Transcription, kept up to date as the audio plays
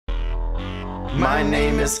My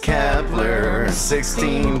name is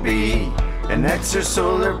Kepler-16b, an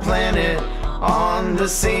extrasolar planet on the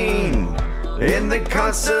scene. In the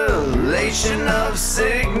constellation of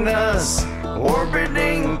Cygnus,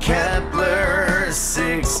 orbiting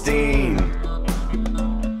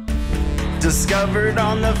Kepler-16. Discovered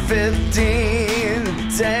on the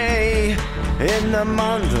 15th day in the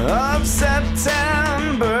month of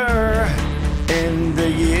September. In the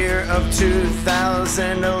year of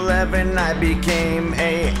 2011, I became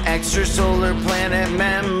a extrasolar planet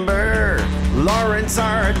member. Lawrence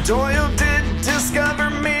R. Doyle did discover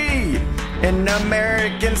me, an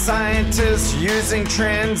American scientist using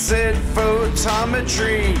transit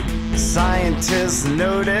photometry. Scientists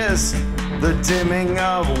noticed the dimming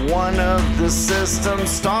of one of the system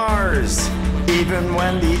stars, even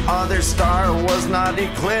when the other star was not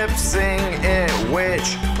eclipsing it,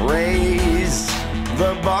 which raised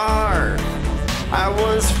the bar. I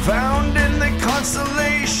was found in the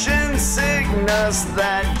constellation Cygnus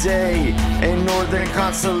that day, a northern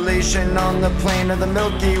constellation on the plane of the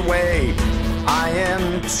Milky Way. I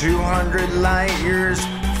am 200 light years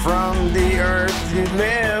from the Earth you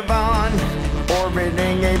live on,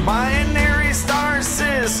 orbiting a binary star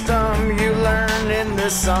system you learn in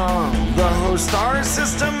this song. The host star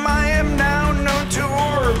system I am now known to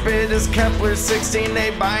orbit is Kepler-16,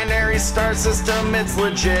 a binary star system. It's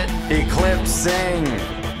legit eclipsing.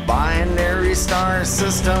 Binary star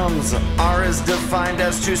systems are as defined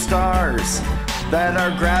as two stars that are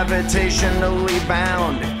gravitationally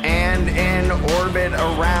bound and in orbit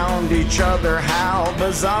around each other. How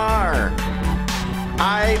bizarre!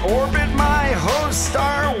 I orbit my host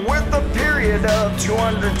star with a period of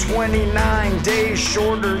 229 days,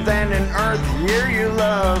 shorter than an Earth year you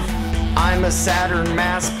love. I'm a Saturn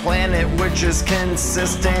mass planet, which is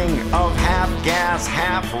consisting of half gas,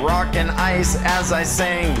 half rock and ice. As I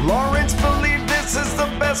sing, Lawrence believed this is the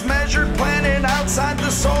best measured planet outside the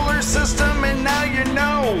solar system, and now you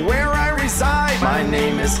know where I reside. My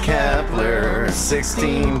name is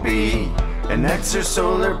Kepler-16b, an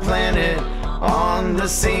extrasolar planet on the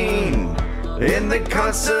scene. In the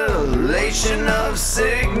constellation of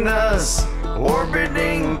Cygnus,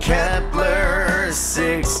 orbiting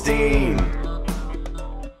Kepler-16.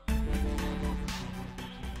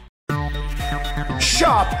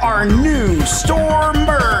 Shop our new store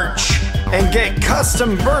merch and get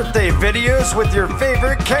custom birthday videos with your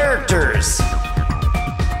favorite characters.